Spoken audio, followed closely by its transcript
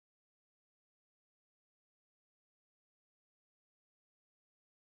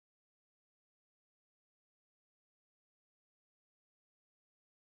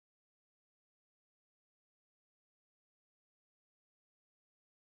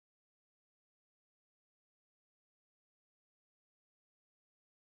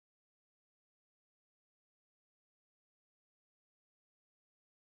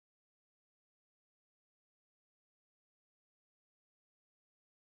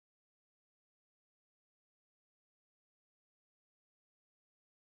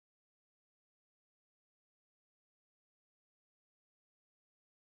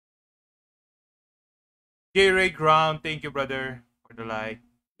J Ray Crown, thank you, brother, for the like.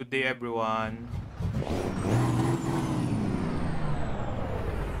 Good day, everyone.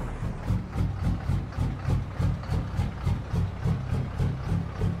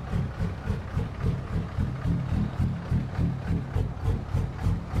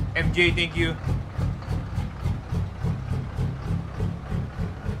 MJ, thank you.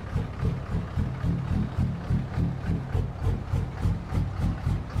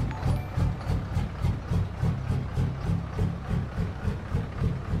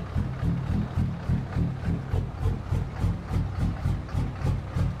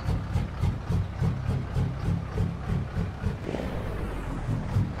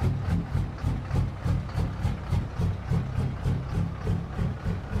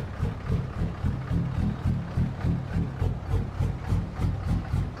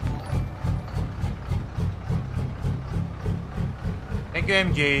 Thank you,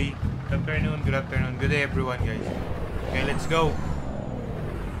 MJ. Good afternoon, good afternoon. Good day, everyone, guys. Okay, let's go.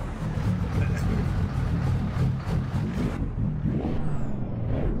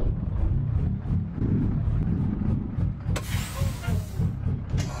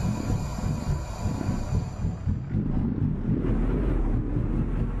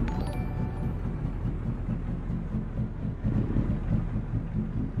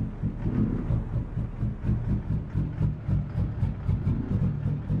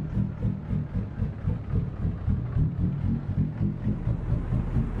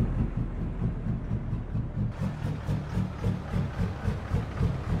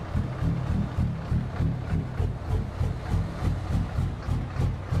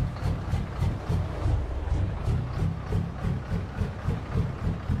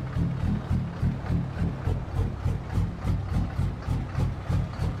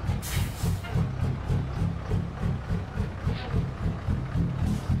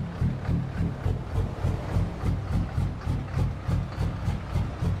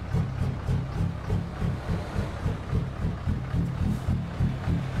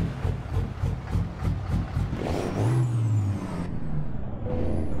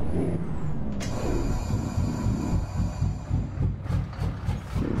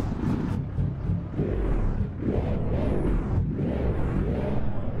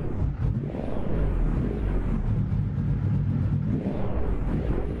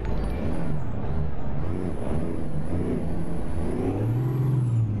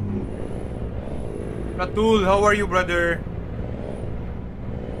 Ratul, how are you, brother?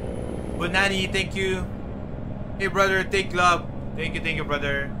 Bonani, thank you. Hey, brother, take love. Thank you,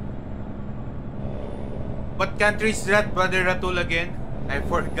 brother. What country is that, brother Ratul, again? I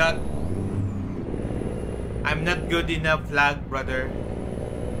forgot. I'm not good enough flag, brother.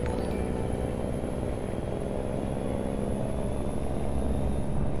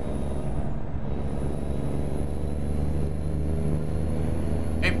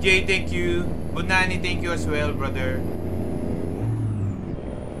 MJ, thank you. Bonani, thank you as well, brother.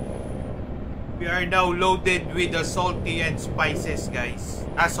 We are now loaded with the salty and spices, guys.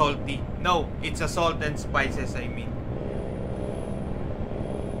 Salty. No, it's a salt and spices, I mean.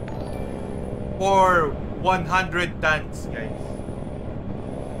 For 100 tons, guys.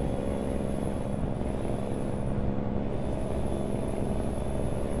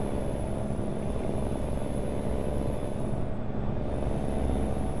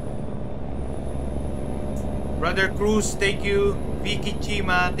 Brother Cruz, thank you. Vicky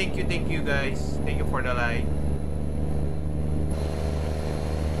Chima, thank you guys. Thank you for the like.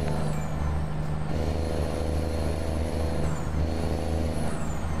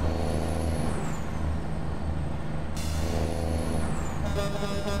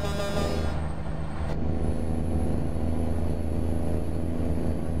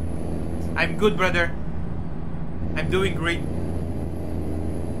 I'm good, brother. I'm doing great.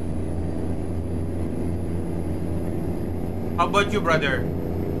 How about you, brother?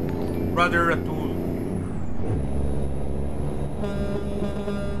 Brother Ratul.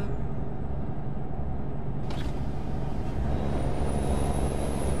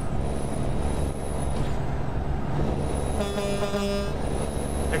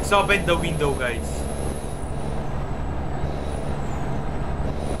 Let's open the window, guys.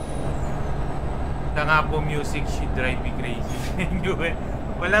 The nga po music should drive me crazy.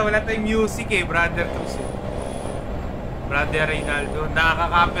 wala tayong music eh, brother Cruz. Brother Reynaldo,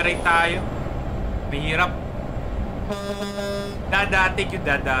 nakaka-copyright tayo. Mahirap. Dada, thank you,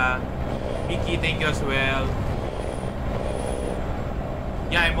 Dada. Vicky, thank you as well.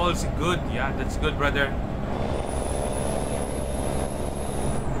 Yeah, I'm also good. Yeah, that's good, brother.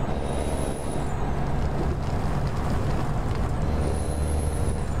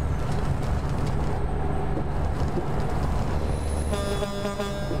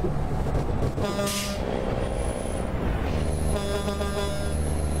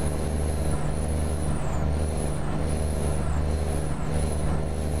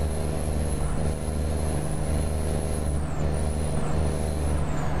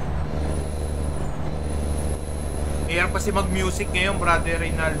 Mayroon kasi mag-music ngayon, Brother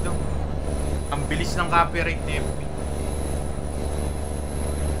Reynaldo. Ang bilis ng copyright ni FB.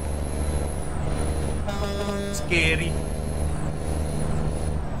 Scary.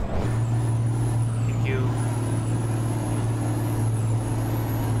 Thank you.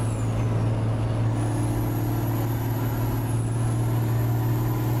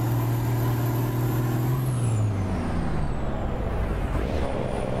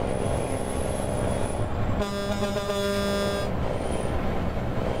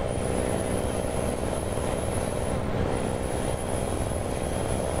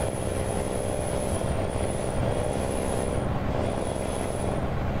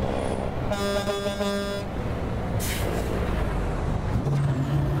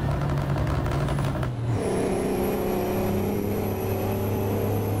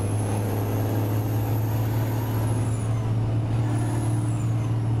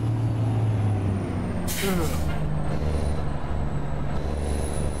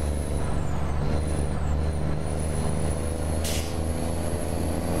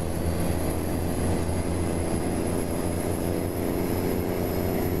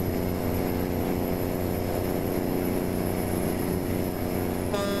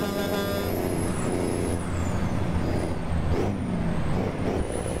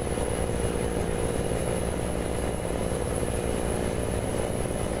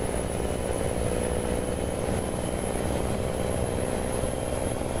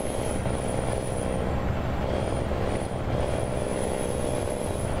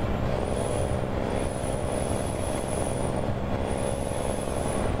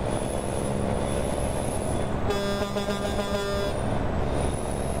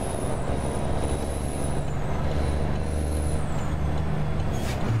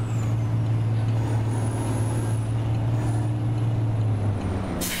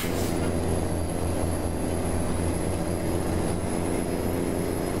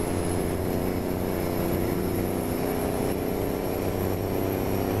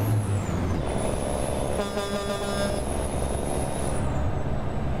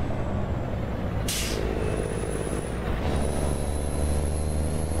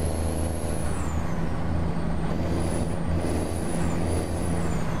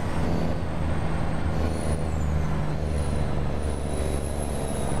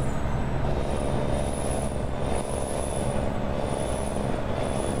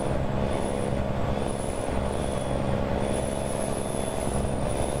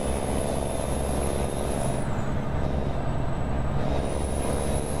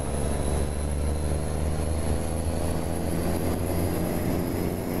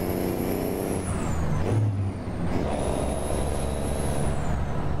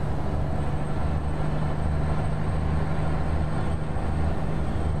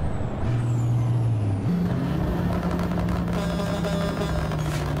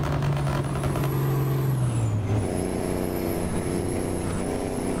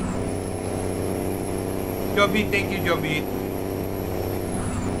 Joby, thank you, Joby.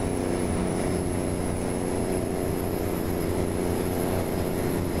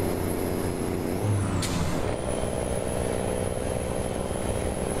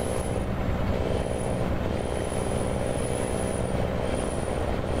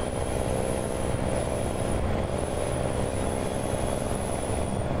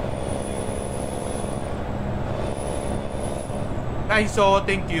 Saiso,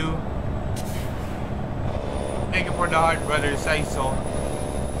 thank you. Thank you for the heart, brother Saiso.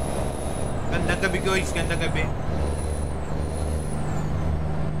 Gandang gabi, guys. Gandang gabi.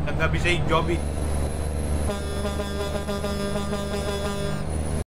 Gandang gabi sa Joby.